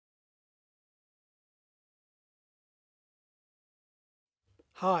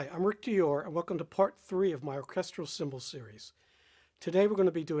Hi, I'm Rick Dior, and welcome to part 3 of my orchestral cymbals series. Today we're going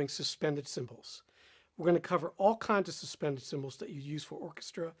to be doing suspended cymbals. We're going to cover all kinds of suspended cymbals that you use for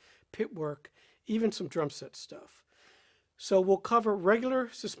orchestra, pit work, even some drum set stuff. So we'll cover regular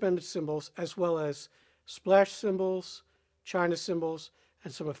suspended cymbals as well as splash cymbals, China cymbals,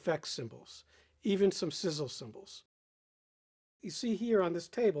 and some effects cymbals, even some sizzle cymbals. You see here on this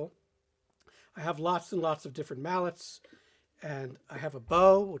table, I have lots and lots of different mallets, and I have a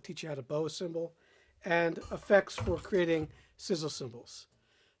bow. We'll teach you how to bow a cymbal, and effects for creating sizzle cymbals.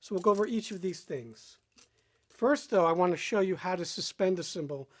 So we'll go over each of these things. First, though, I want to show you how to suspend a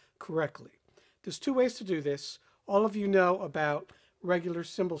cymbal correctly. There's two ways to do this. All of you know about regular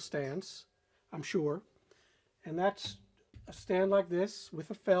cymbal stands, I'm sure. And that's a stand like this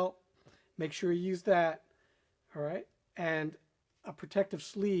with a felt. Make sure you use that, all right? And a protective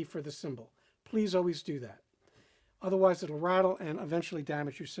sleeve for the cymbal. Please always do that. Otherwise, it'll rattle and eventually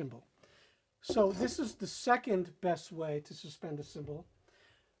damage your cymbal. So this is the second best way to suspend a cymbal.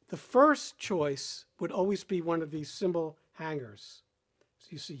 The first choice would always be one of these cymbal hangers,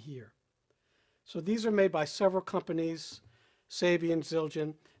 as you see here. So these are made by several companies, Sabian,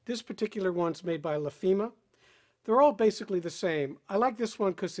 Zildjian. This particular one's made by Lafima. They're all basically the same. I like this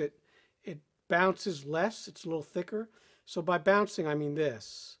one because it bounces less. It's a little thicker. So by bouncing, I mean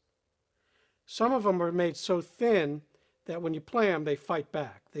this. Some of them are made so thin that when you play them, they fight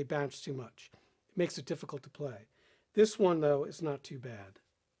back. They bounce too much. It makes it difficult to play. This one, though, is not too bad.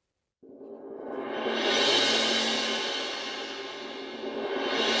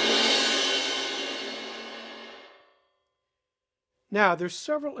 Now, there's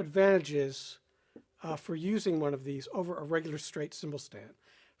several advantages for using one of these over a regular straight cymbal stand.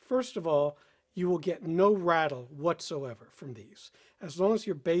 First of all, you will get no rattle whatsoever from these. As long as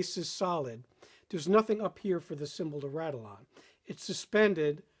your base is solid, there's nothing up here for the cymbal to rattle on. It's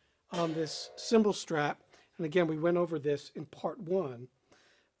suspended on this cymbal strap. And again, we went over this in part 1,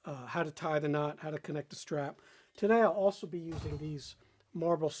 how to tie the knot, how to connect the strap. Today, I'll also be using these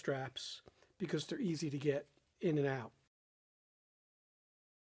marble straps because they're easy to get in and out.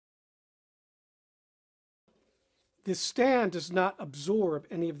 This stand does not absorb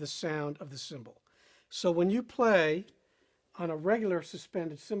any of the sound of the cymbal. So when you play on a regular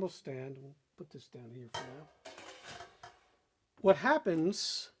suspended cymbal stand, we'll put this down here for now, what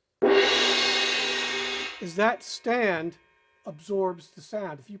happens is that stand absorbs the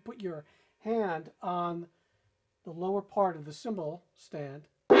sound. If you put your hand on the lower part of the cymbal stand,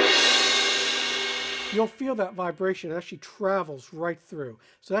 you'll feel that vibration. It actually travels right through.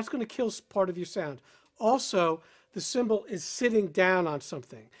 So that's going to kill part of your sound. Also, the cymbal is sitting down on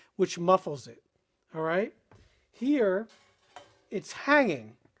something, which muffles it, all right? Here, it's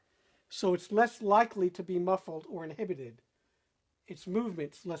hanging, so it's less likely to be muffled or inhibited. Its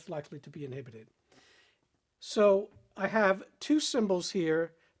movement's less likely to be inhibited. So I have two cymbals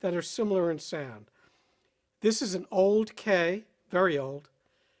here that are similar in sound. This is an old K, very old.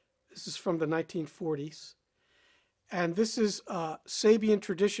 This is from the 1940s. And this is a Sabian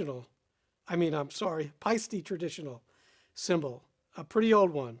traditional. Paiste traditional cymbal, a pretty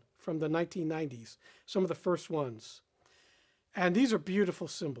old one from the 1990s, some of the first ones. And these are beautiful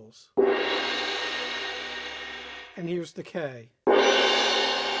cymbals. And here's the K.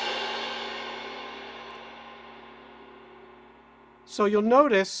 So you'll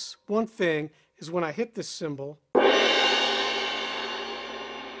notice one thing is when I hit this cymbal,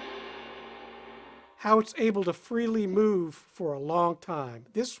 how it's able to freely move for a long time.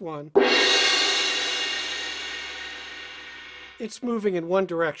 This one, it's moving in one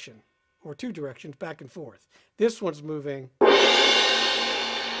direction, or two directions, back and forth. This one's moving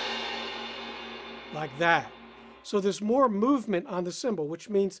like that. So there's more movement on the cymbal, which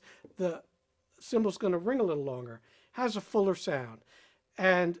means the cymbal's going to ring a little longer, has a fuller sound.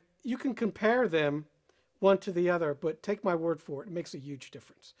 And you can compare them one to the other, but take my word for it, it makes a huge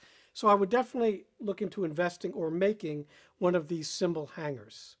difference. So I would definitely look into investing or making one of these cymbal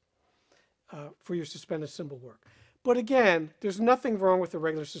hangers for your suspended cymbal work. But again, there's nothing wrong with a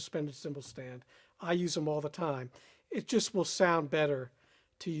regular suspended cymbal stand. I use them all the time. It just will sound better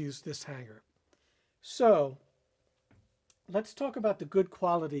to use this hanger. So let's talk about the good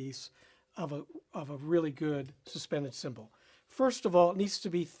qualities of a really good suspended cymbal. First of all, it needs to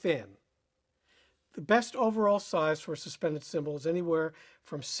be thin. The best overall size for a suspended cymbal is anywhere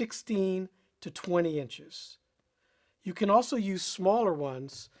from 16 to 20 inches. You can also use smaller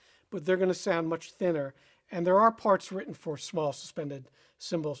ones, but they're going to sound much thinner. And there are parts written for small suspended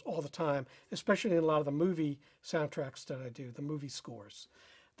cymbals all the time, especially in a lot of the movie soundtracks that I do, the movie scores.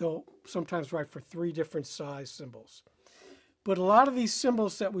 They'll sometimes write for 3 different size cymbals. But a lot of these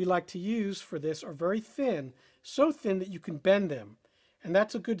cymbals that we like to use for this are very thin, so thin that you can bend them. And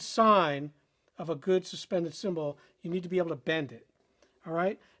that's a good sign of a good suspended cymbal. You need to be able to bend it. All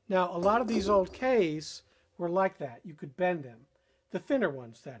right? Now, a lot of these old Ks were like that. You could bend them. The thinner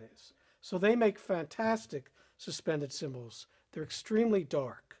ones, that is. So they make fantastic suspended cymbals. They're extremely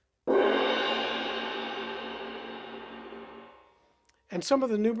dark. And some of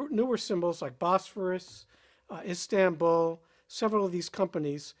the newer cymbals like Bosphorus, Istanbul, several of these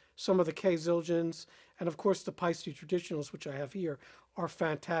companies, some of the K Zildjians, and of course the Paiste traditionals, which I have here, are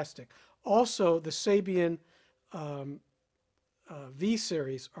fantastic. Also, the Sabian V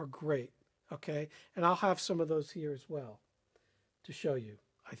series are great, okay? And I'll have some of those here as well to show you,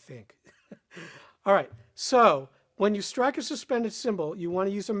 I think. All right, so when you strike a suspended cymbal, you want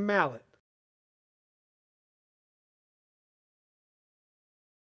to use a mallet.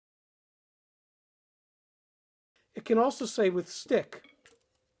 It can also say with stick,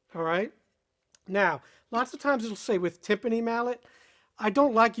 all right? Now, lots of times it'll say with timpani mallet. I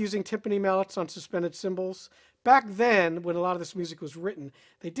don't like using timpani mallets on suspended cymbals. Back then, when a lot of this music was written,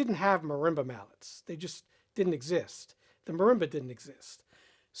 they didn't have marimba mallets. They just didn't exist. The marimba didn't exist.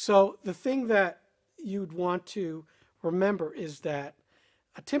 So the thing that you'd want to remember is that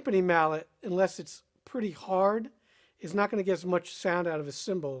a timpani mallet, unless it's pretty hard, is not going to get as much sound out of a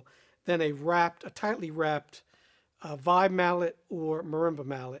cymbal than a tightly wrapped vibe mallet or marimba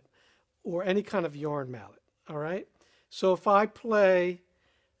mallet or any kind of yarn mallet, all right? So if I play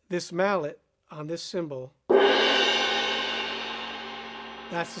this mallet on this cymbal,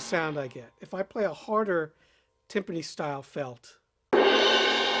 that's the sound I get. If I play a harder timpani style felt,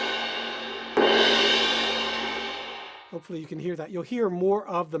 hopefully you can hear that. You'll hear more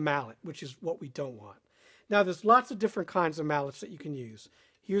of the mallet, which is what we don't want. Now there's lots of different kinds of mallets that you can use.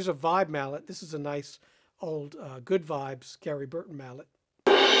 Here's a vibe mallet. This is a nice old Good Vibes Gary Burton mallet.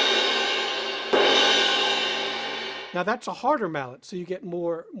 Now that's a harder mallet, so you get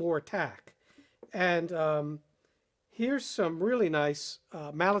more attack. And here's some really nice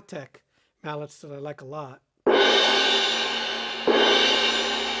Malletech mallets that I like a lot.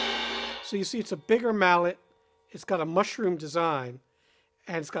 So you see it's a bigger mallet. It's got a mushroom design,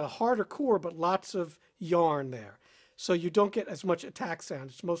 and it's got a harder core, but lots of yarn there. So you don't get as much attack sound.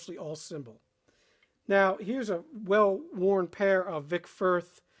 It's mostly all cymbal. Now, here's a well-worn pair of Vic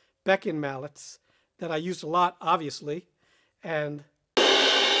Firth Becken mallets that I use a lot, obviously. And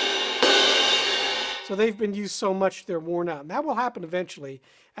so they've been used so much they're worn out. And that will happen eventually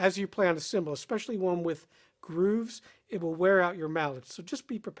as you play on a cymbal, especially one with grooves. It will wear out your mallets. So just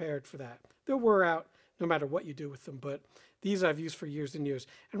be prepared for that. They'll wear out no matter what you do with them. But these I've used for years and years.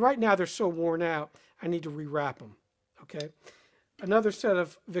 And right now they're so worn out, I need to rewrap them. Okay? Another set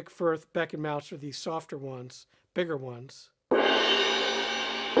of Vic Firth Becken mallets are these softer ones, bigger ones.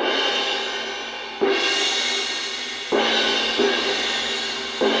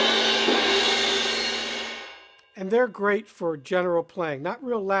 And they're great for general playing. Not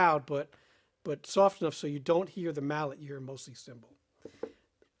real loud, but soft enough so you don't hear the mallet, you hear mostly cymbal. A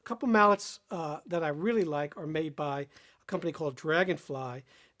couple mallets that I really like are made by a company called Dragonfly.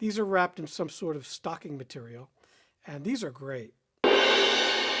 These are wrapped in some sort of stocking material, and these are great.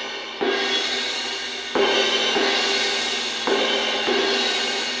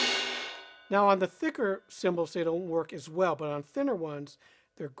 Now on the thicker cymbals, they don't work as well, but on thinner ones,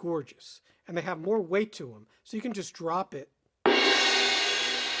 they're gorgeous. And they have more weight to them, so you can just drop it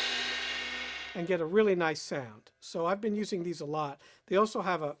and get a really nice sound. So I've been using these a lot. They also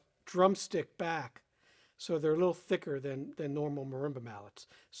have a drumstick back, so they're a little thicker than normal marimba mallets,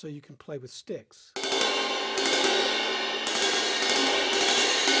 so you can play with sticks.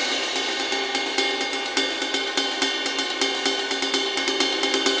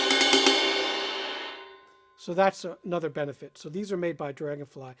 So that's another benefit. So these are made by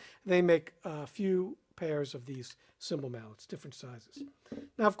Dragonfly. They make a few pairs of these cymbal mallets, different sizes.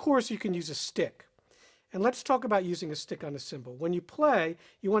 Now, of course, you can use a stick. And let's talk about using a stick on a cymbal. When you play,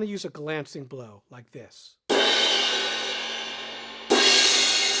 you want to use a glancing blow like this.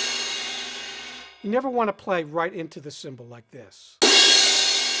 You never want to play right into the cymbal like this.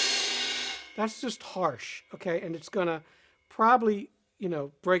 That's just harsh, okay? And it's going to probably,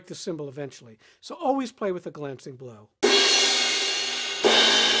 break the cymbal eventually. So always play with a glancing blow.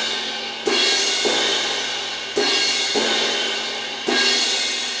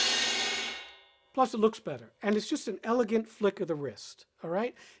 Plus it looks better. And it's just an elegant flick of the wrist, all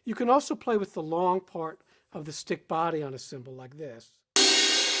right? You can also play with the long part of the stick body on a cymbal like this.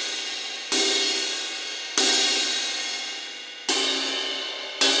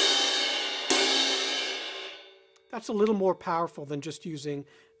 That's a little more powerful than just using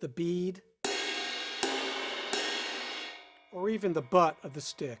the bead or even the butt of the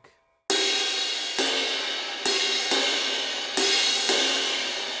stick.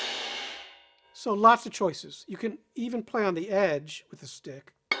 So lots of choices. You can even play on the edge with a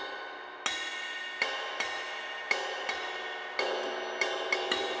stick.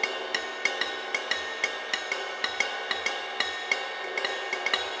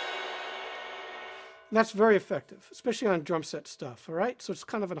 And that's very effective, especially on drum set stuff, all right? So it's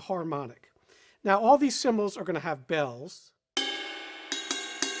kind of a harmonic. Now, all these cymbals are going to have bells.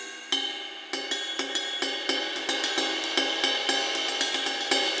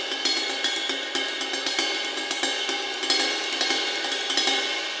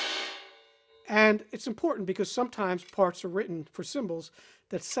 And it's important because sometimes parts are written for cymbals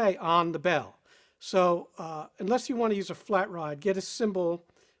that say on the bell. So unless you want to use a flat ride, get a cymbal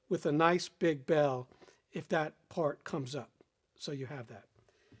with a nice big bell if that part comes up. So you have that.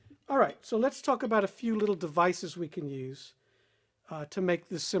 All right, so let's talk about a few little devices we can use to make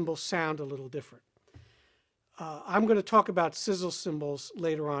the cymbal sound a little different. I'm going to talk about sizzle cymbals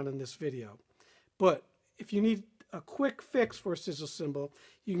later on in this video. But if you need a quick fix for a sizzle cymbal,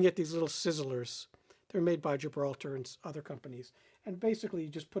 you can get these little sizzlers. They're made by Gibraltar and other companies. And basically, you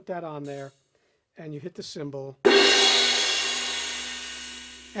just put that on there, and you hit the cymbal, and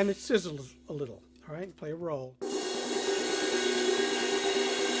it sizzles a little. All right, play a roll.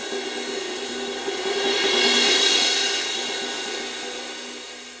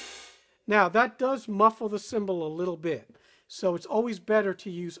 Now, that does muffle the cymbal a little bit. So it's always better to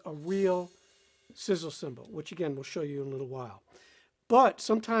use a real sizzle cymbal, which again, we'll show you in a little while. But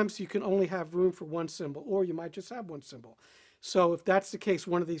sometimes you can only have room for one cymbal, or you might just have one cymbal. So if that's the case,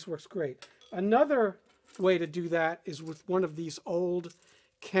 one of these works great. Another way to do that is with one of these old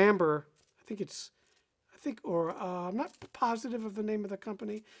camber, I'm not positive of the name of the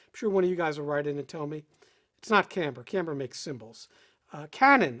company. I'm sure one of you guys will write in and tell me. It's not Camber. Camber makes cymbals.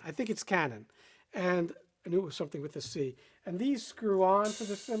 Canon, I think it's Canon. And I knew it was something with a C. And these screw on to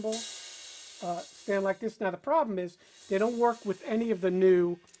the cymbal, stand like this. Now the problem is they don't work with any of the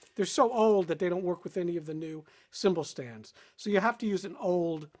new, they're so old that they don't work with any of the new cymbal stands. So you have to use an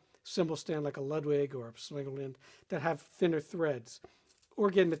old cymbal stand like a Ludwig or a Slingerland that have thinner threads, or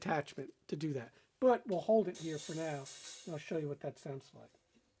get an attachment to do that. But we'll hold it here for now, and I'll show you what that sounds like.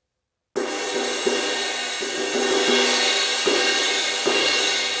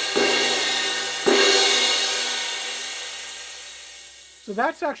 So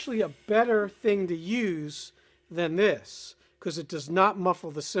that's actually a better thing to use than this, because it does not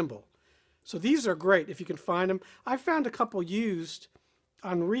muffle the cymbal. So these are great if you can find them. I found a couple used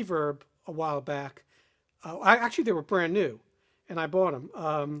on Reverb a while back. Actually, they were brand new, and I bought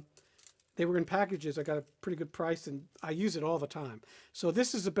them. They were in packages. I got a pretty good price, and I use it all the time. So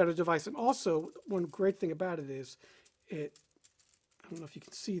this is a better device. And also, one great thing about it is, I don't know if you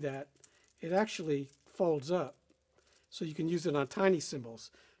can see that, it actually folds up. So you can use it on tiny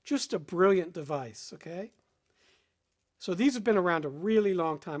cymbals. Just a brilliant device, okay? So these have been around a really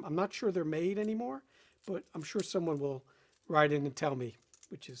long time. I'm not sure they're made anymore, but I'm sure someone will write in and tell me,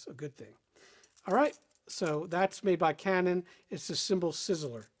 which is a good thing. All right, so that's made by Canon. It's a cymbal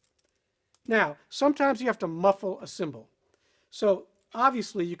sizzler. Now, sometimes you have to muffle a cymbal. So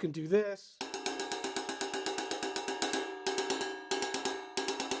obviously you can do this.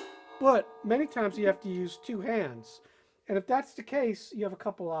 But many times you have to use two hands. And if that's the case, you have a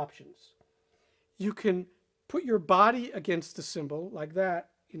couple options. You can put your body against the cymbal like that.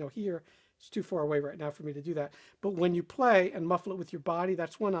 You know, here, it's too far away right now for me to do that. But when you play and muffle it with your body,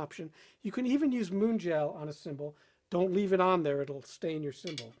 that's one option. You can even use moon gel on a cymbal. Don't leave it on there. It'll stain your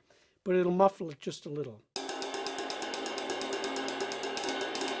cymbal. But it'll muffle it just a little.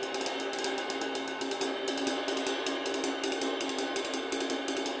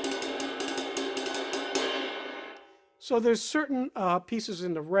 So there's certain pieces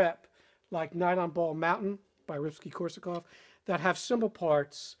in the rep, like Night on Ball Mountain by Rimsky-Korsakov, that have cymbal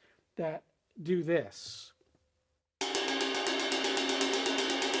parts that do this.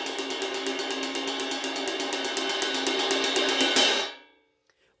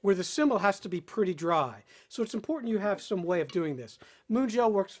 Where the cymbal has to be pretty dry. So it's important you have some way of doing this. Moon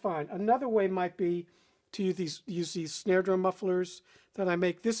gel works fine. Another way might be to use these snare drum mufflers that I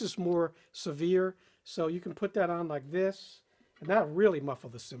make. This is more severe, so you can put that on like this, and that'll really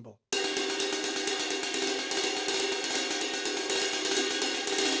muffle the cymbal.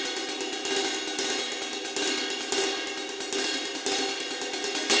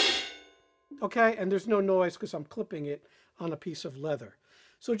 Okay, and there's no noise because I'm clipping it on a piece of leather.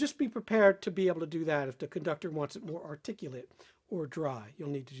 So just be prepared to be able to do that. If the conductor wants it more articulate or dry, you'll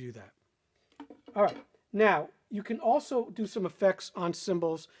need to do that. All right. Now, you can also do some effects on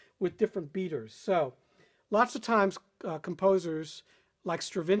cymbals with different beaters. So lots of times composers like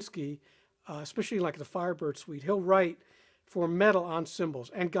Stravinsky, especially like the Firebird Suite, he'll write for metal on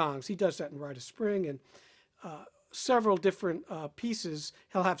cymbals and gongs. He does that in Rite of Spring and several different pieces.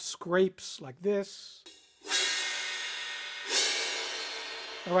 He'll have scrapes like this.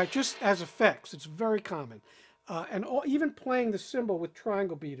 All right, just as effects. It's very common. Even playing the cymbal with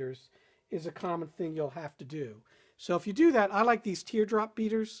triangle beaters is a common thing you'll have to do. So if you do that, I like these teardrop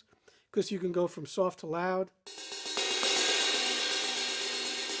beaters because you can go from soft to loud.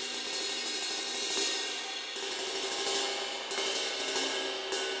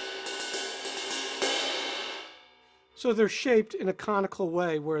 So they're shaped in a conical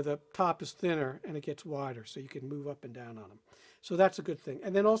way where the top is thinner and it gets wider, so you can move up and down on them. So that's a good thing.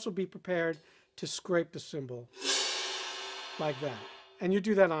 And then also be prepared to scrape the cymbal like that. And you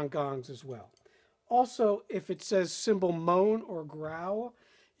do that on gongs as well. Also, if it says cymbal moan or growl,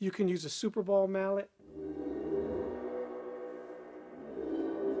 you can use a Super Ball mallet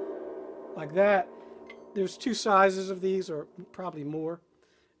like that. There's two sizes of these, or probably more.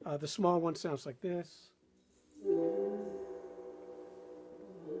 The small one sounds like this.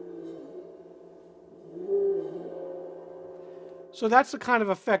 So that's the kind of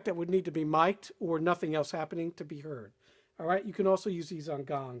effect that would need to be mic'd or nothing else happening to be heard. All right, you can also use these on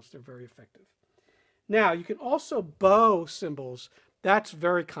gongs. They're very effective. Now, you can also bow cymbals. That's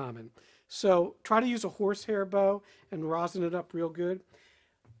very common. So try to use a horsehair bow and rosin it up real good.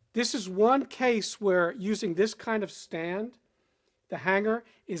 This is one case where using this kind of stand, the hanger,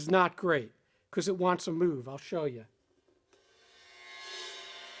 is not great because it wants to move. I'll show you.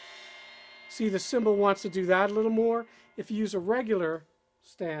 See, the cymbal wants to do that a little more. If you use a regular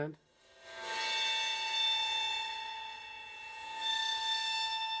stand,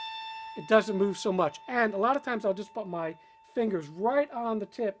 it doesn't move so much. And a lot of times I'll just put my fingers right on the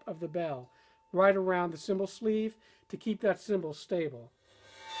tip of the bell, right around the cymbal sleeve to keep that cymbal stable.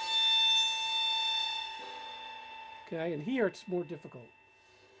 Okay, and here it's more difficult.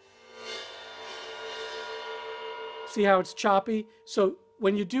 See how it's choppy? So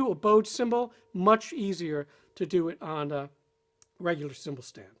when you do a bowed cymbal, much easier to do it on a regular cymbal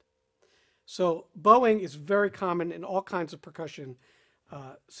stand. So bowing is very common in all kinds of percussion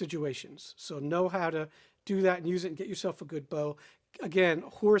situations. So know how to do that and use it and get yourself a good bow. Again,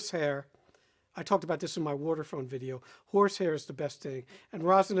 horsehair. I talked about this in my waterphone video. Horsehair is the best thing. And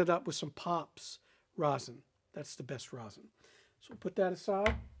rosin it up with some Pops rosin. That's the best rosin. So put that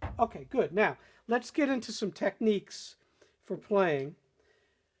aside. Okay, good. Now, let's get into some techniques for playing.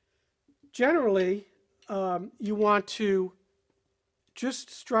 Generally, you want to just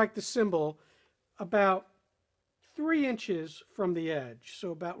strike the cymbal about 3 inches from the edge,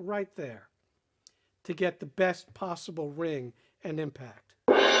 so about right there, to get the best possible ring and impact.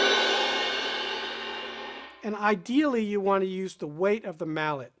 And ideally, you want to use the weight of the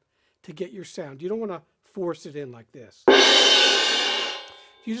mallet to get your sound. You don't want to force it in like this.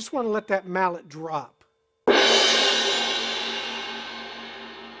 You just want to let that mallet drop.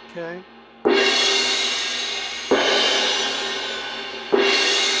 Okay?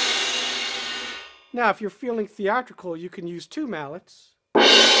 Now, if you're feeling theatrical, you can use 2 mallets.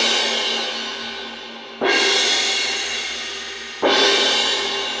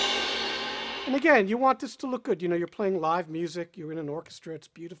 And again, you want this to look good. You know, you're playing live music, you're in an orchestra, it's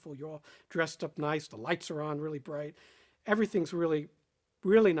beautiful, you're all dressed up nice, the lights are on really bright. Everything's really,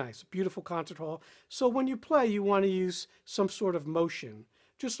 really nice, beautiful concert hall. So when you play, you want to use some sort of motion,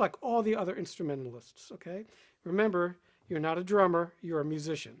 just like all the other instrumentalists, okay? Remember, you're not a drummer, you're a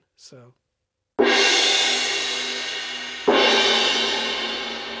musician, so.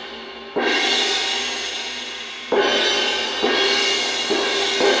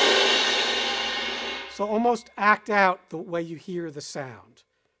 So almost act out the way you hear the sound,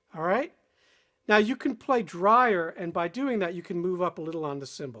 all right? Now you can play drier, and by doing that you can move up a little on the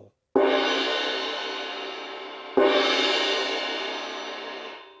cymbal.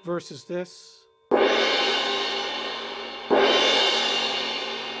 Versus this.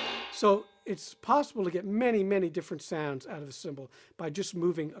 So it's possible to get many, many different sounds out of the cymbal by just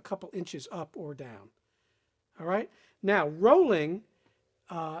moving a couple inches up or down, all right? Now rolling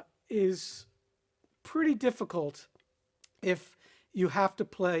is pretty difficult if you have to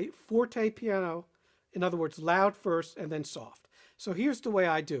play forte piano, in other words, loud first and then soft. So here's the way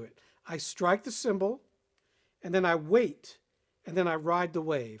I do it. I strike the cymbal, and then I wait, and then I ride the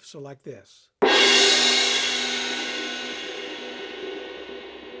wave, so like this.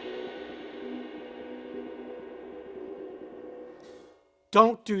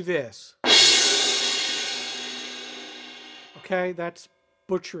 Don't do this. Okay, that's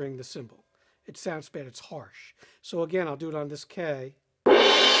butchering the cymbal. It sounds bad, it's harsh. So again, I'll do it on this K.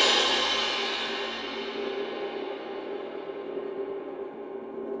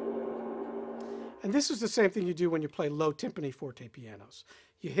 And this is the same thing you do when you play low timpani forte pianos.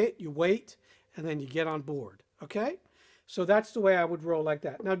 You hit, you wait, and then you get on board, okay? So that's the way I would roll like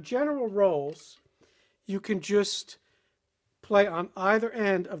that. Now, general rolls, you can just play on either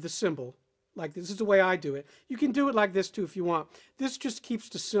end of the cymbal. Like this is the way I do it. You can do it like this too if you want. This just keeps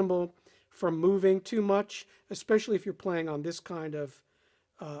the cymbal from moving too much, especially if you're playing on this kind of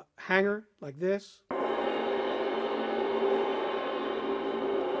hanger like this.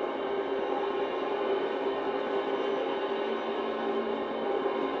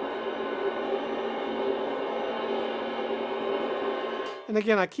 And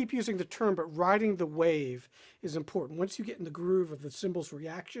again, I keep using the term, but riding the wave is important. Once you get in the groove of the cymbal's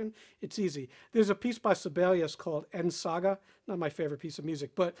reaction, it's easy. There's a piece by Sibelius called End Saga, not my favorite piece of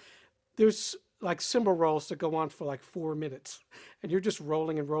music, but there's like cymbal rolls that go on for like 4 minutes. And you're just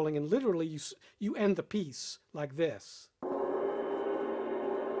rolling and rolling, and literally you end the piece like this.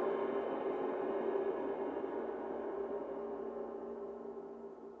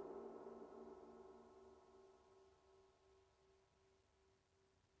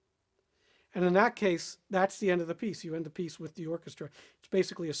 And in that case, that's the end of the piece. You end the piece with the orchestra. It's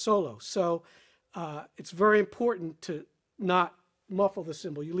basically a solo. So it's very important to not muffle the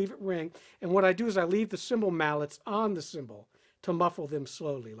cymbal. You leave it ring. And what I do is I leave the cymbal mallets on the cymbal to muffle them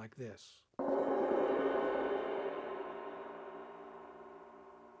slowly like this.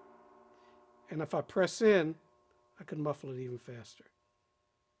 And if I press in, I can muffle it even faster.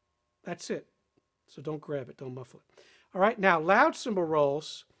 That's it. So don't grab it, don't muffle it. All right, now loud cymbal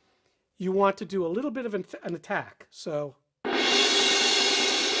rolls, you want to do a little bit of an attack. So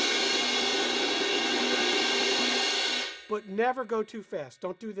but never go too fast.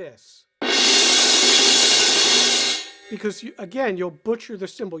 Don't do this. Because again, you'll butcher the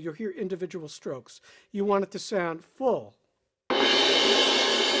cymbal. You'll hear individual strokes. You want it to sound full.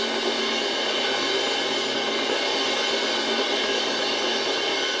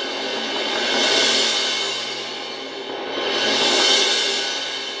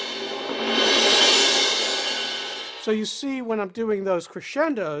 So you see when I'm doing those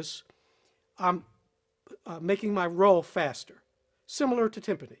crescendos, I'm making my roll faster, similar to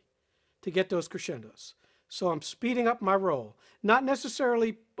timpani, to get those crescendos. So I'm speeding up my roll, not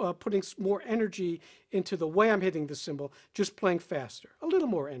necessarily putting more energy into the way I'm hitting the cymbal, just playing faster, a little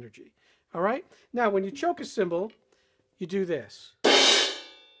more energy. All right? Now, when you choke a cymbal, you do this.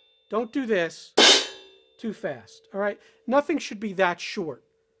 Don't do this too fast. All right? Nothing should be that short.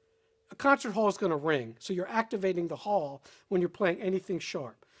 A concert hall is going to ring, so you're activating the hall when you're playing anything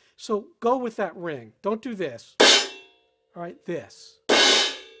sharp. So go with that ring. Don't do this. All right, this.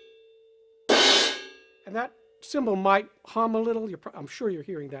 And that cymbal might hum a little. I'm sure you're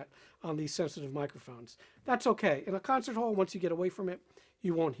hearing that on these sensitive microphones. That's okay. In a concert hall, once you get away from it,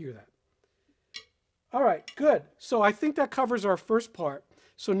 you won't hear that. All right, good. So I think that covers our first part.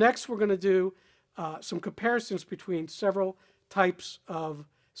 So next we're going to do some comparisons between several types of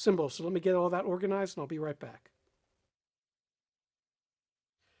cymbals. So let me get all that organized and I'll be right back.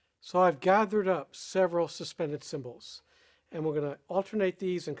 So I've gathered up several suspended cymbals and we're going to alternate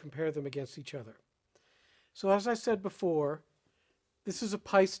these and compare them against each other. So as I said before, this is a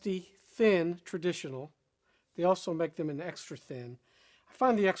Paiste thin traditional. They also make them in extra thin. I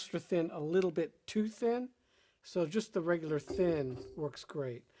find the extra thin a little bit too thin, so just the regular thin works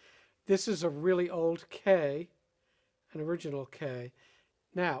great. This is a really old K, an original K.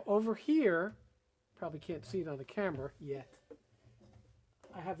 Now, over here, probably can't see it on the camera yet,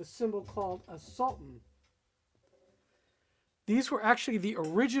 I have a cymbal called a Sultan. These were actually the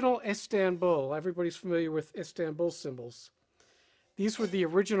original Istanbul. Everybody's familiar with Istanbul cymbals. These were the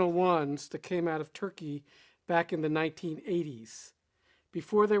original ones that came out of Turkey back in the 1980s.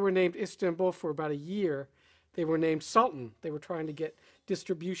 Before they were named Istanbul for about a year, they were named Sultan. They were trying to get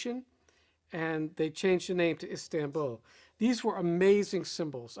distribution, and they changed the name to Istanbul. These were amazing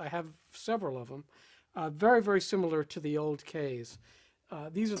cymbals. I have several of them, very, very similar to the old Ks.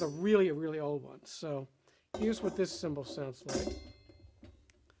 These are the really, really old ones. So here's what this cymbal sounds like.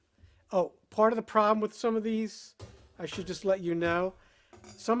 Oh, part of the problem with some of these, I should just let you know,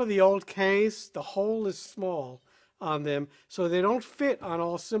 some of the old Ks, the hole is small on them, so they don't fit on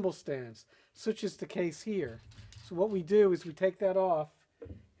all cymbal stands, such is the case here. So what we do is we take that off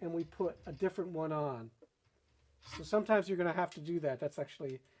and we put a different one on. So sometimes you're going to have to do that. That's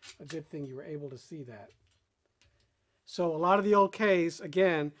actually a good thing you were able to see that. So a lot of the old Ks,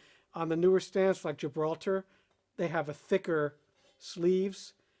 again, on the newer stands like Gibraltar, they have a thicker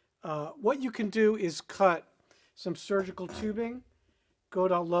sleeves. What you can do is cut some surgical tubing. Go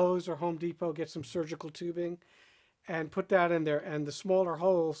to Lowe's or Home Depot, get some surgical tubing, and put that in there, and the smaller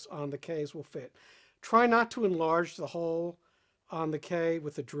holes on the Ks will fit. Try not to enlarge the hole on the K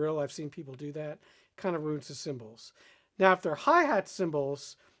with a drill. I've seen people do that. Kind of ruins the cymbals. Now, if they're hi-hat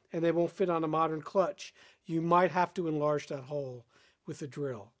cymbals and they won't fit on a modern clutch, you might have to enlarge that hole with a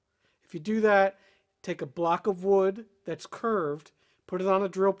drill. If you do that, take a block of wood that's curved, put it on a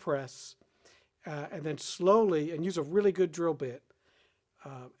drill press, and then slowly, and use a really good drill bit,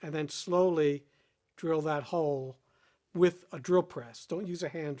 and then slowly drill that hole with a drill press. Don't use a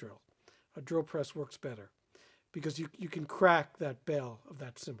hand drill. A drill press works better because you can crack that bell of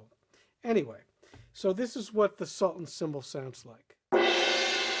that cymbal. Anyway, so this is what the Sultan cymbal sounds like.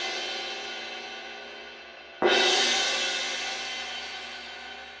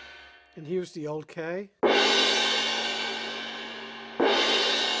 And here's the old K.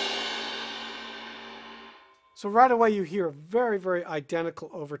 So right away you hear very, very identical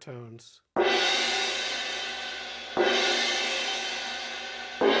overtones.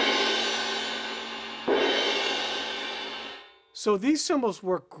 So these cymbals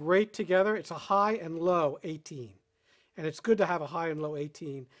work great together. It's a high and low 18. And it's good to have a high and low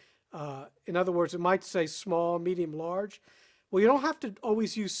 18. In other words, it might say small, medium, large. Well, you don't have to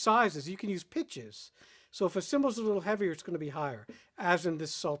always use sizes. You can use pitches. So if a cymbal's a little heavier, it's going to be higher, as in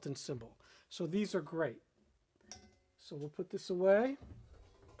this Sultan cymbal. So these are great. So we'll put this away.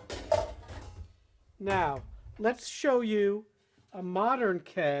 Now, let's show you a modern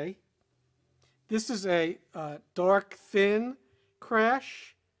K. This is a dark, thin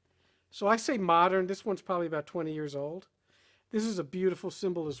crash. So I say modern. This one's probably about 20 years old. This is a beautiful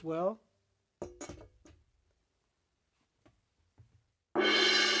cymbal as well.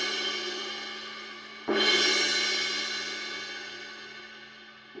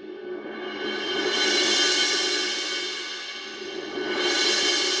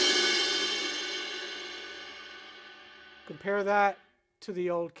 Compare that to the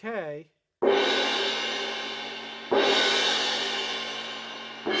old K.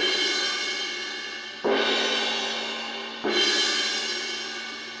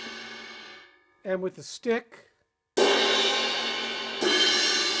 And with the stick.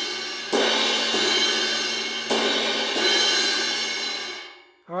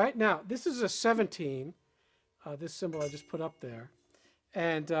 All right, now this is a 17, this cymbal I just put up there.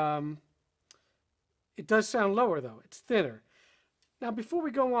 And it does sound lower though, it's thinner. Now before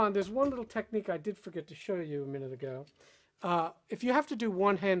we go on, there's one little technique I did forget to show you a minute ago. If you have to do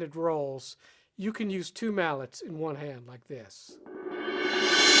one-handed rolls, you can use two mallets in one hand like this.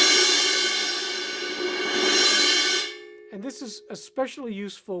 And this is especially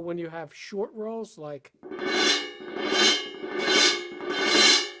useful when you have short rolls like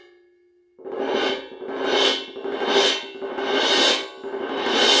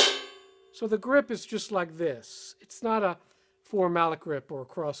so the grip is just like this. It's not a 4-mallet grip or a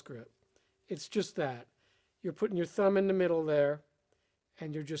cross grip. It's just that. You're putting your thumb in the middle there,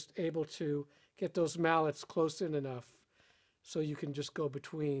 and you're just able to get those mallets close in enough so you can just go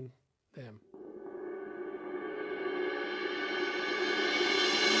between them.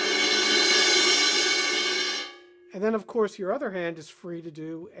 And then, of course, your other hand is free to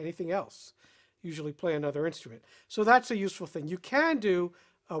do anything else, usually play another instrument. So that's a useful thing. You can do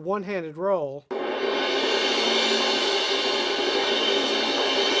a one-handed roll.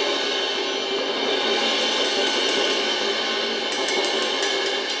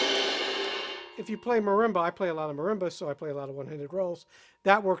 If you play marimba, I play a lot of marimba, so I play a lot of one-handed rolls.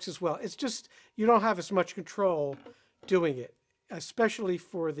 That works as well. It's just you don't have as much control doing it, especially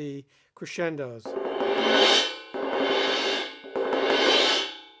for the crescendos.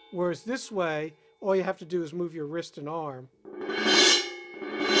 Whereas this way, all you have to do is move your wrist and arm.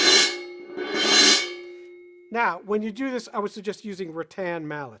 Now, when you do this, I would suggest using rattan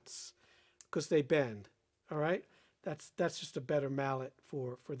mallets because they bend. All right, that's just a better mallet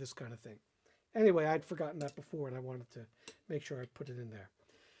for this kind of thing. Anyway, I'd forgotten that before, and I wanted to make sure I put it in there.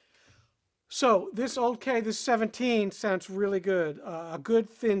 So this old K, this 17, sounds really good. A good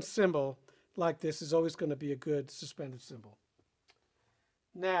thin cymbal like this is always going to be a good suspended cymbal.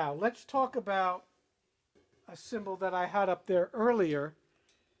 Now, let's talk about a cymbal that I had up there earlier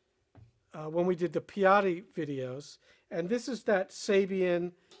when we did the Piatti videos. And this is that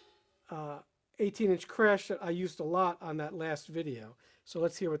Sabian 18-inch crash that I used a lot on that last video. So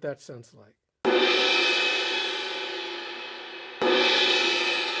let's hear what that sounds like.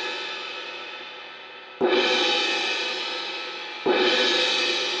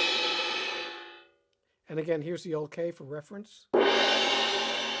 again, here's the old K for reference.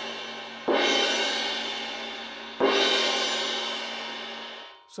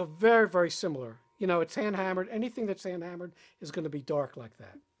 So very, very similar. You know, it's hand-hammered. Anything that's hand-hammered is going to be dark like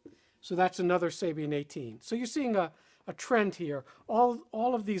that. So that's another Sabian 18. So you're seeing a trend here. All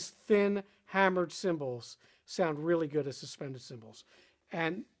of these thin, hammered cymbals sound really good as suspended cymbals.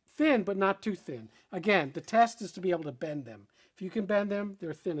 And thin, but not too thin. Again, the test is to be able to bend them. If you can bend them,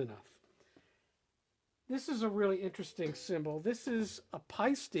 they're thin enough. This is a really interesting cymbal. This is a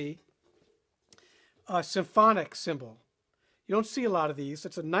Paiste symphonic cymbal. You don't see a lot of these.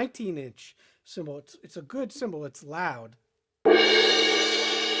 It's a 19-inch cymbal. It's a good cymbal. It's loud.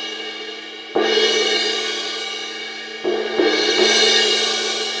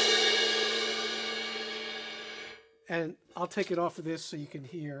 And I'll take it off of this so you can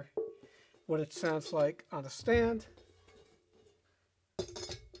hear what it sounds like on a stand.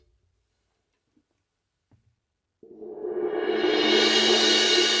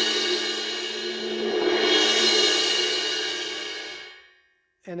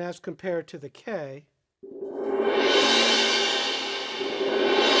 And as compared to the K,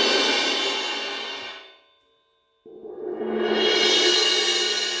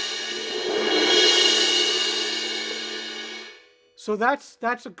 so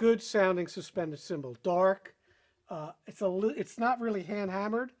that's a good sounding suspended cymbal. Dark. It's not really hand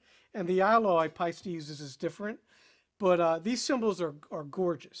hammered, and the alloy Paiste uses is different. But these cymbals are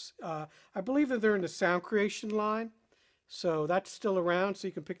gorgeous. I believe that they're in the sound creation line. So that's still around, so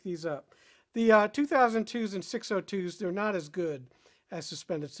you can pick these up. The 2002s and 602s, they're not as good as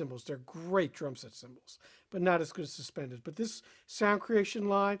suspended cymbals. They're great drum set cymbals, but not as good as suspended. But this sound creation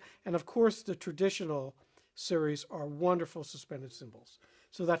line, and of course the traditional series, are wonderful suspended cymbals.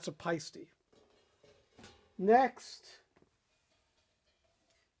 So that's a Paiste. Next,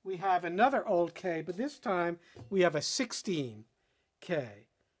 we have another old K, but this time we have a 16 K.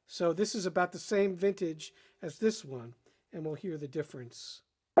 So this is about the same vintage as this one. And we'll hear the difference.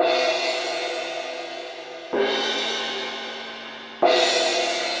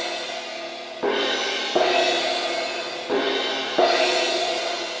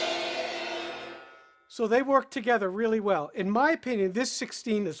 So they work together really well. In my opinion, this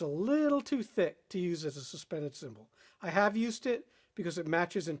 16 is a little too thick to use as a suspended cymbal. I have used it because it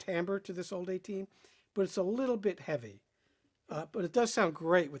matches in timbre to this old 18, but it's a little bit heavy. But it does sound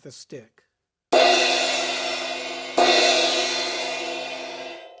great with a stick.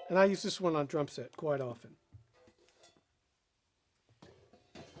 And I use this one on drum set quite often.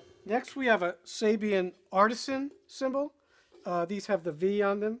 Next we have a Sabian artisan cymbal. These have the V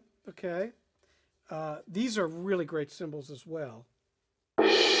on them. Okay. These are really great cymbals as well.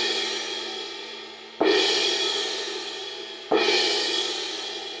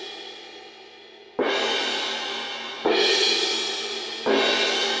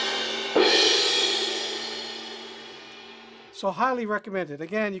 So highly recommended.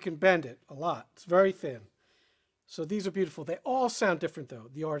 Again, you can bend it a lot. It's very thin. So these are beautiful. They all sound different though,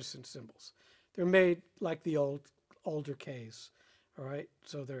 the artisan cymbals. They're made like the older Ks. All right.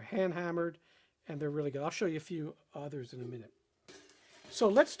 So they're hand hammered and they're really good. I'll show you a few others in a minute. So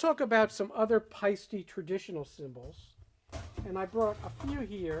let's talk about some other Paiste traditional cymbals. And I brought a few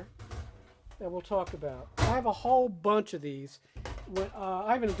here that we'll talk about. I have a whole bunch of these.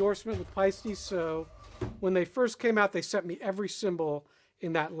 I have an endorsement with Paiste, so when they first came out, they sent me every cymbal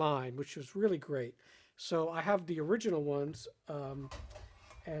in that line, which was really great. So I have the original ones,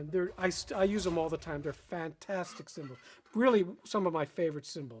 and I use them all the time. They're fantastic cymbals. Really, some of my favorite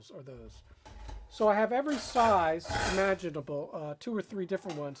cymbals are those. So I have every size imaginable, 2 or 3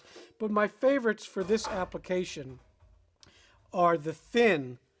 different ones. But my favorites for this application are the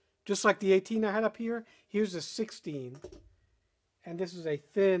thin, just like the 18 I had up here. Here's a 16, and this is a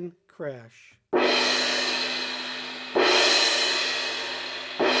thin crash.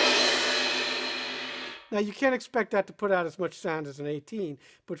 Now, you can't expect that to put out as much sound as an 18,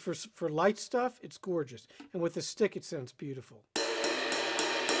 but for light stuff, it's gorgeous. And with the stick, it sounds beautiful.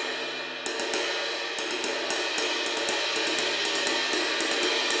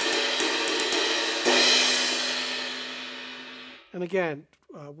 And again,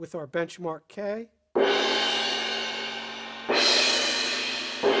 with our benchmark K.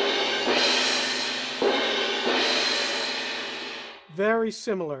 Very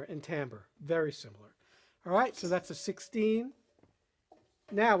similar in timbre, very similar. All right, so that's a 16.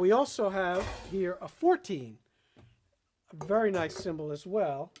 Now we also have here a 14, a very nice cymbal as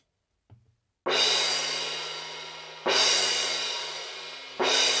well.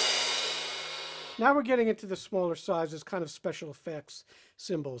 Now we're getting into the smaller sizes, kind of special effects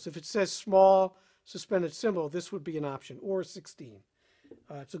cymbals. If it says small, suspended cymbal, this would be an option, or a 16.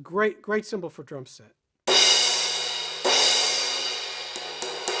 It's a great cymbal for drum set.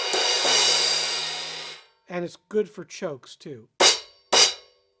 And it's good for chokes too.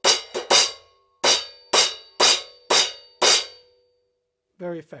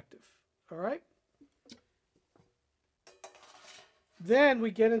 Very effective. All right. Then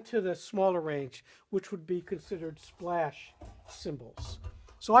we get into the smaller range, which would be considered splash cymbals.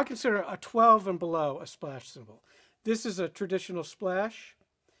 So I consider a 12 and below a splash cymbal. This is a traditional splash.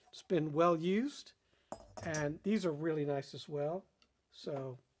 It's been well used, and these are really nice as well.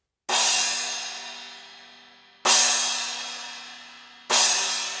 So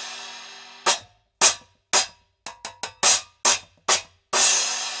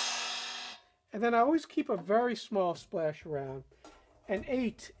and then I always keep a very small splash around. An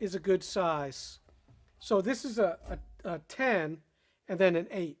 8 is a good size. So this is a 10, and then an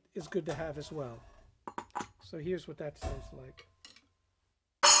 8 is good to have as well. So here's what that sounds like.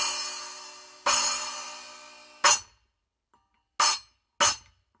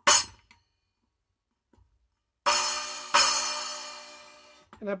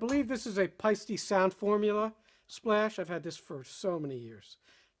 And I believe this is a Paiste sound formula splash. I've had this for so many years.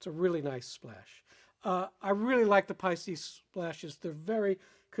 It's a really nice splash. I really like the Paiste splashes. They're very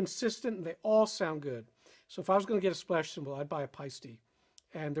consistent and they all sound good. So if I was going to get a splash cymbal, I'd buy a Paiste.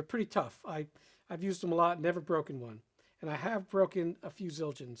 And they're pretty tough. I've used them a lot, never broken one. And I have broken a few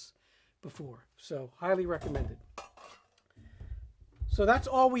Zildjians before. So highly recommended. So that's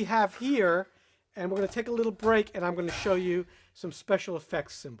all we have here. And we're going to take a little break and I'm going to show you some special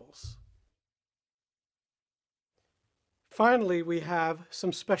effects cymbals. Finally, we have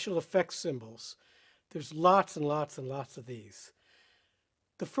some special effects cymbals. There's lots and lots and lots of these.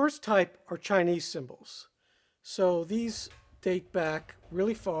 The first type are Chinese cymbals. So these date back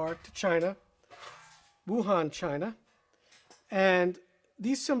really far to China, Wuhan, China. And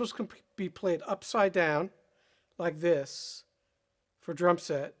these cymbals can be played upside down like this for drum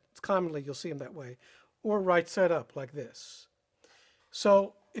set. It's commonly you'll see them that way. Or right side up like this.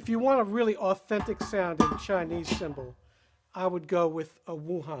 So if you want a really authentic sounding Chinese cymbal, I would go with a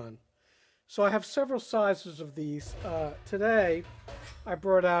Wuhan. So I have several sizes of these. Today I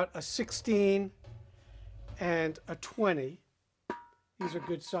brought out a 16 and a 20. These are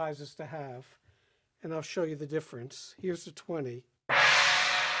good sizes to have. And I'll show you the difference. Here's the 20.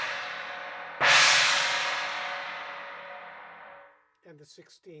 And the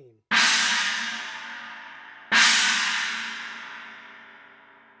 16.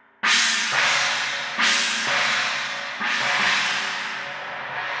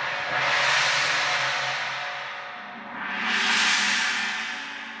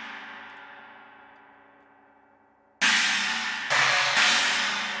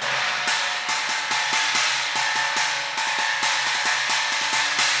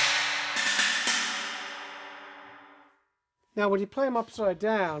 Now, when you play them upside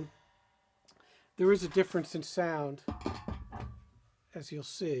down, there is a difference in sound, as you'll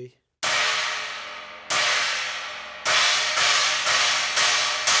see.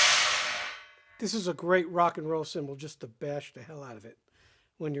 This is a great rock and roll cymbal just to bash the hell out of it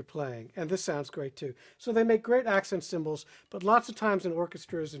when you're playing. And this sounds great too. So they make great accent cymbals, but lots of times in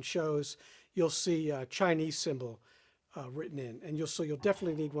orchestras and shows, you'll see a Chinese cymbal written in. And you'll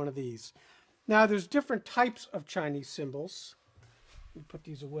definitely need one of these. Now, there's different types of Chinese cymbals. Let me put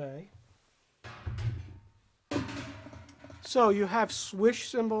these away. So you have swish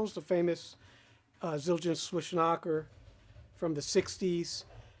cymbals, the famous Zildjian swish knocker from the 60s.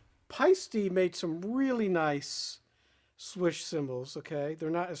 Paiste made some really nice swish cymbals, okay?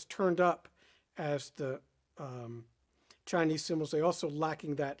 They're not as turned up as the Chinese cymbals. They're also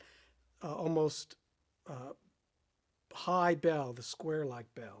lacking that almost high bell, the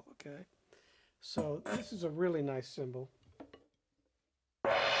square-like bell, okay? So this is a really nice cymbal.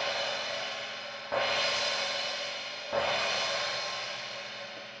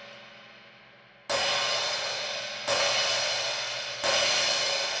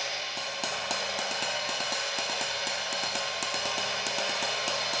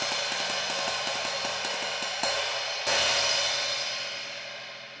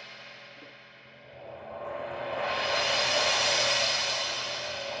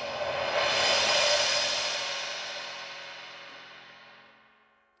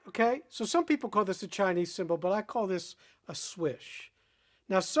 Okay, so some people call this a Chinese cymbal, but I call this a swish.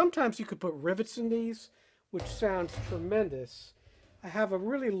 Now, sometimes you could put rivets in these, which sounds tremendous. I have a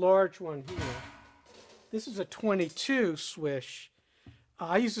really large one here. This is a 22 swish.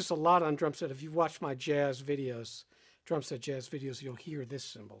 I use this a lot on drum set. If you've watched my jazz videos, drum set jazz videos, you'll hear this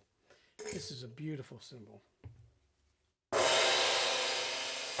cymbal. This is a beautiful cymbal.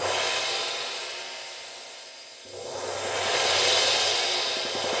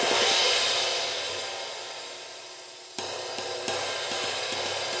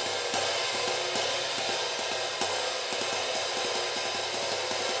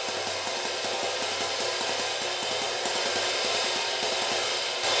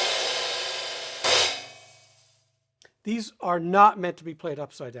 These are not meant to be played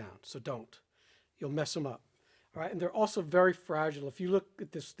upside down, so don't. You'll mess them up. All right, and they're also very fragile. If you look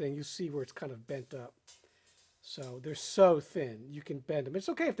at this thing, you see where it's kind of bent up. So they're so thin, you can bend them. It's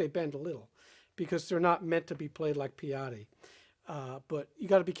okay if they bend a little, because they're not meant to be played like piatti. But you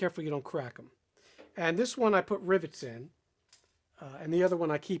got to be careful you don't crack them. And this one I put rivets in, and the other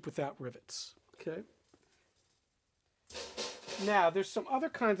one I keep without rivets. Okay. Now, there's some other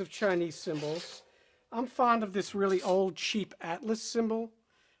kinds of Chinese cymbals. I'm fond of this really old, cheap Atlas cymbal.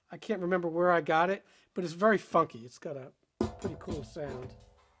 I can't remember where I got it, but it's very funky. It's got a pretty cool sound.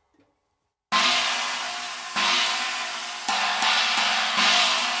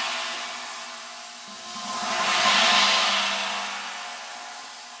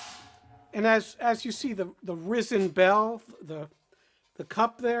 And as you see, the risen bell, the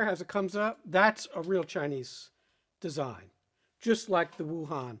cup there as it comes up, that's a real Chinese design, just like the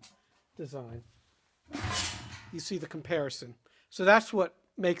Wuhan design. You see the comparison. So that's what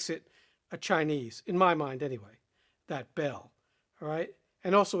makes it a Chinese, in my mind anyway, that bell, all right?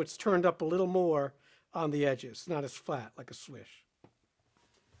 And also it's turned up a little more on the edges, not as flat like a swish.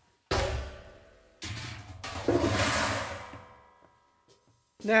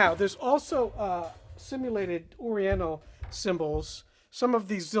 Now, there's also simulated Oriental cymbals. Some of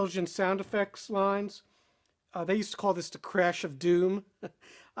these Zildjian sound effects lines, they used to call this the crash of doom.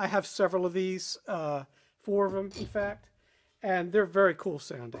 I have several of these, 4 of them, in fact, and they're very cool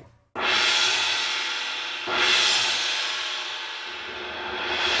sounding.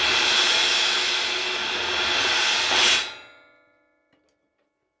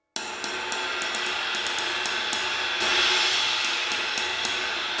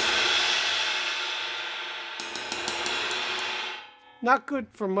 Not good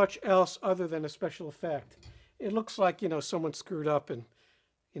for much else other than a special effect. It looks like, someone screwed up and,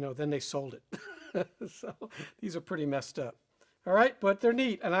 then they sold it. So these are pretty messed up. All right, but they're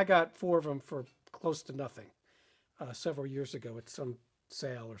neat. And I got 4 of them for close to nothing several years ago at some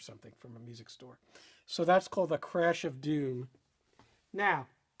sale or something from a music store. So that's called the Crash of Doom. Now,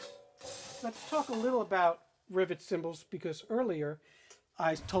 let's talk a little about rivet cymbals, because earlier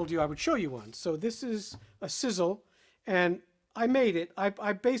I told you I would show you one. So this is a sizzle, and I made it.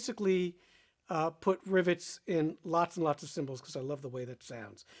 I basically put rivets in lots and lots of cymbals because I love the way that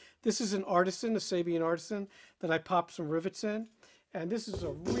sounds. This is an artisan, a Sabian artisan, that I popped some rivets in. And this is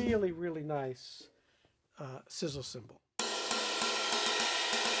a really, really nice sizzle cymbal.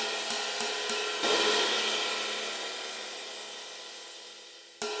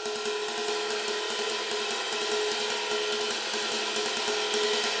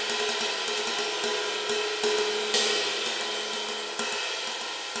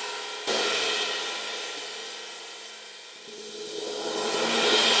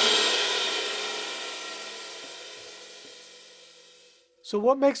 So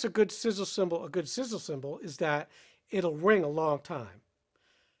what makes a good sizzle cymbal is that it'll ring a long time.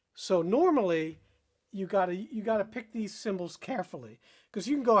 So normally you gotta pick these cymbals carefully, because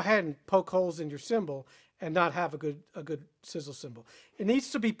you can go ahead and poke holes in your cymbal and not have a good sizzle cymbal. It needs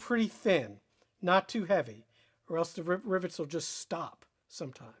to be pretty thin, not too heavy, or else the rivets will just stop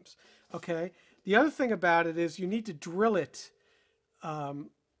sometimes. Okay. The other thing about it is you need to drill it.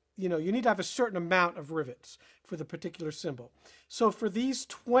 You need to have a certain amount of rivets for the particular cymbal. So for these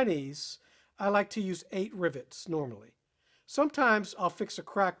 20s, I like to use 8 rivets normally. Sometimes I'll fix a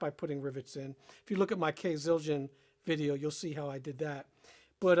crack by putting rivets in. If you look at my K Zildjian video, you'll see how I did that.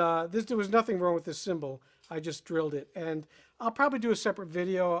 But there was nothing wrong with this cymbal. I just drilled it. And I'll probably do a separate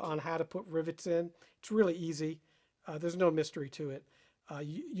video on how to put rivets in. It's really easy. There's no mystery to it.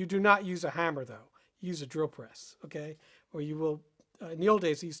 You do not use a hammer, though. Use a drill press, okay? Or you will... in the old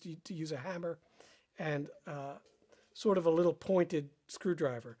days, I used to use a hammer and sort of a little pointed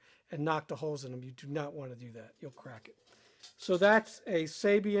screwdriver and knock the holes in them. You do not want to do that. You'll crack it. So that's a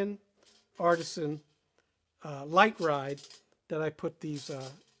Sabian artisan light ride that I put these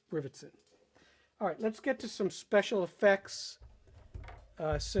rivets in. All right, let's get to some special effects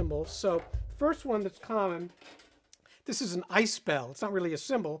cymbals. So the first one that's common, this is an ice bell. It's not really a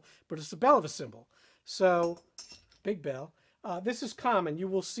cymbal, but it's the bell of a cymbal. So, big bell. This is common. You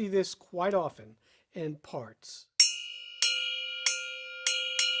will see this quite often in parts.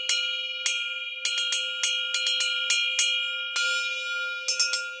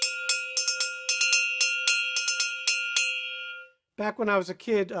 Back when I was a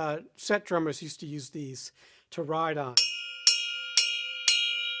kid, set drummers used to use these to ride on.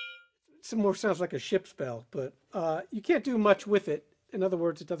 It more sounds like a ship's bell, but you can't do much with it. In other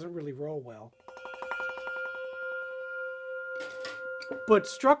words, it doesn't really roll well. But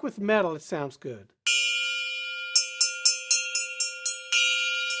struck with metal, it sounds good.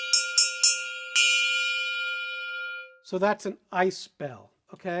 So that's an ice bell,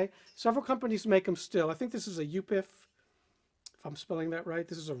 okay? Several companies make them still. I think this is a UPIF, if I'm spelling that right.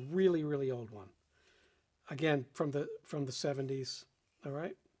 This is a really, really old one. Again, from the 70s, all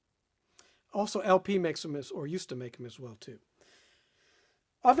right? Also, LP makes them, or used to make them as well, too.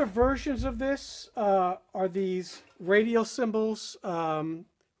 Other versions of this are these radial cymbals,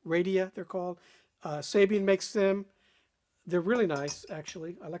 radia, they're called. Sabian makes them. They're really nice,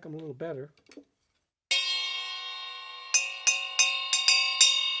 actually. I like them a little better.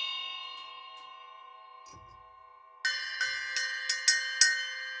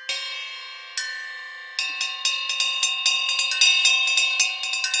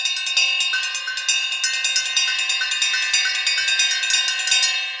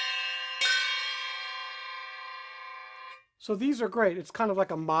 So these are great. It's kind of like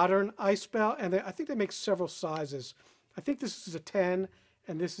a modern ice bell, and I think they make several sizes. I think this is a 10,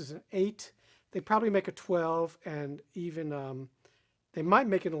 and this is an 8. They probably make a 12, and even they might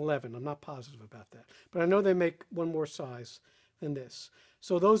make an 11. I'm not positive about that. But I know they make one more size than this.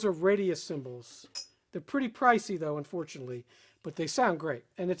 So those are radius cymbals. They're pretty pricey, though, unfortunately, but they sound great.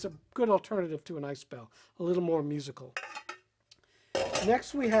 And it's a good alternative to an ice bell, a little more musical.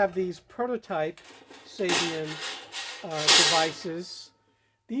 Next, we have these prototype Sabian devices.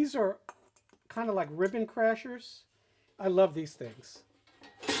 These are kind of like ribbon crashers. I love these things.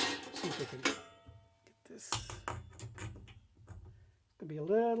 Let's see if we can get this. It's gonna be a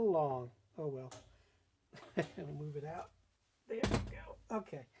little long. Oh well. I'll move it out. There we go.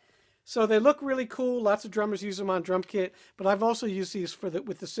 Okay. So they look really cool. Lots of drummers use them on drum kit, but I've also used these for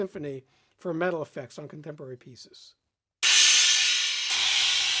with the symphony for metal effects on contemporary pieces.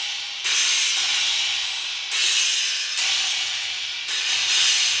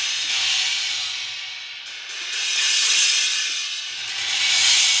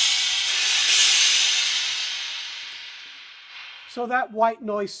 So that white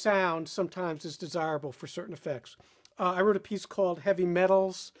noise sound sometimes is desirable for certain effects. I wrote a piece called Heavy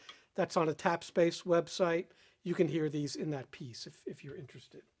Metals. That's on a TapSpace website. You can hear these in that piece if you're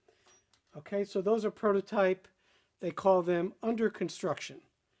interested. Okay, so those are prototype. They call them under construction.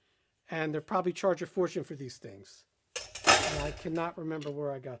 And they'll probably charge a fortune for these things. And I cannot remember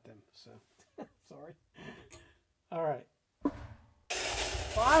where I got them, so sorry. All right.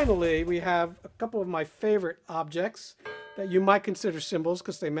 Finally, we have a couple of my favorite objects that you might consider cymbals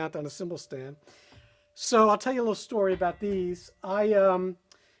because they mount on a cymbal stand. So I'll tell you a little story about these. I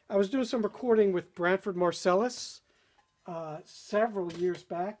was doing some recording with Branford Marsalis several years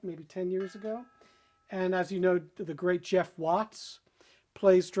back, maybe 10 years ago. And as you know, the great Jeff Watts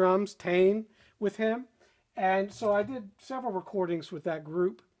plays drums, Tane, with him. And so I did several recordings with that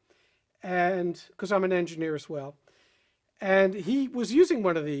group, and because I'm an engineer as well. And he was using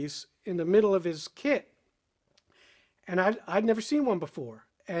one of these in the middle of his kit. And I'd never seen one before.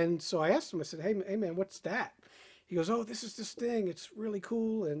 And so I asked him, I said, hey man, what's that? He goes, oh, this is this thing. It's really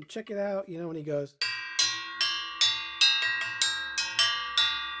cool, and check it out, you know, and he goes.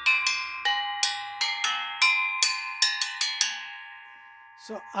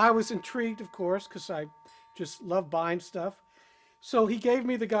 So I was intrigued, of course, because I just love buying stuff. So he gave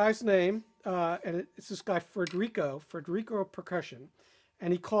me the guy's name, and it's this guy, Federico Percussion,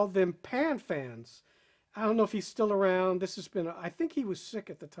 and he called them pan fans. I don't know if he's still around. This has been, I think he was sick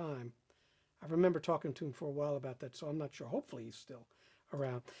at the time. I remember talking to him for a while about that, so I'm not sure. Hopefully he's still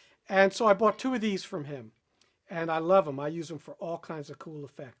around. And so I bought 2 of these from him, and I love them. I use them for all kinds of cool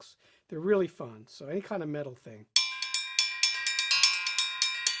effects. They're really fun, so any kind of metal thing.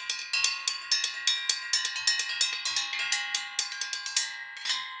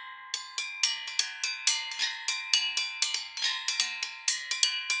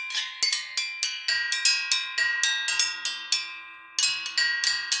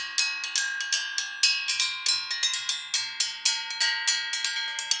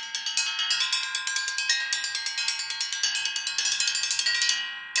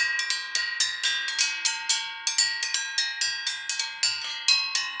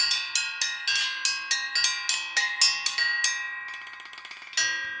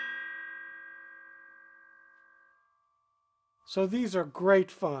 So these are great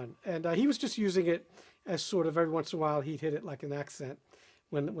fun, and he was just using it as sort of every once in a while he'd hit it like an accent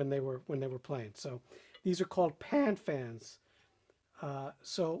when they were playing. So these are called pan fans.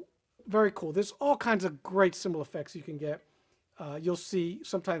 So very cool. There's all kinds of great cymbal effects you can get. You'll see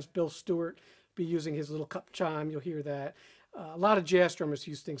sometimes Bill Stewart be using his little cup chime. You'll hear that. A lot of jazz drummers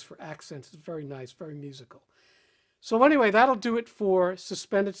use things for accents. It's very nice, very musical. So anyway, that'll do it for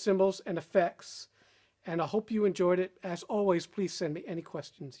suspended cymbals and effects. And I hope you enjoyed it. As always, please send me any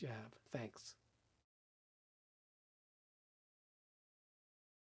questions you have. Thanks.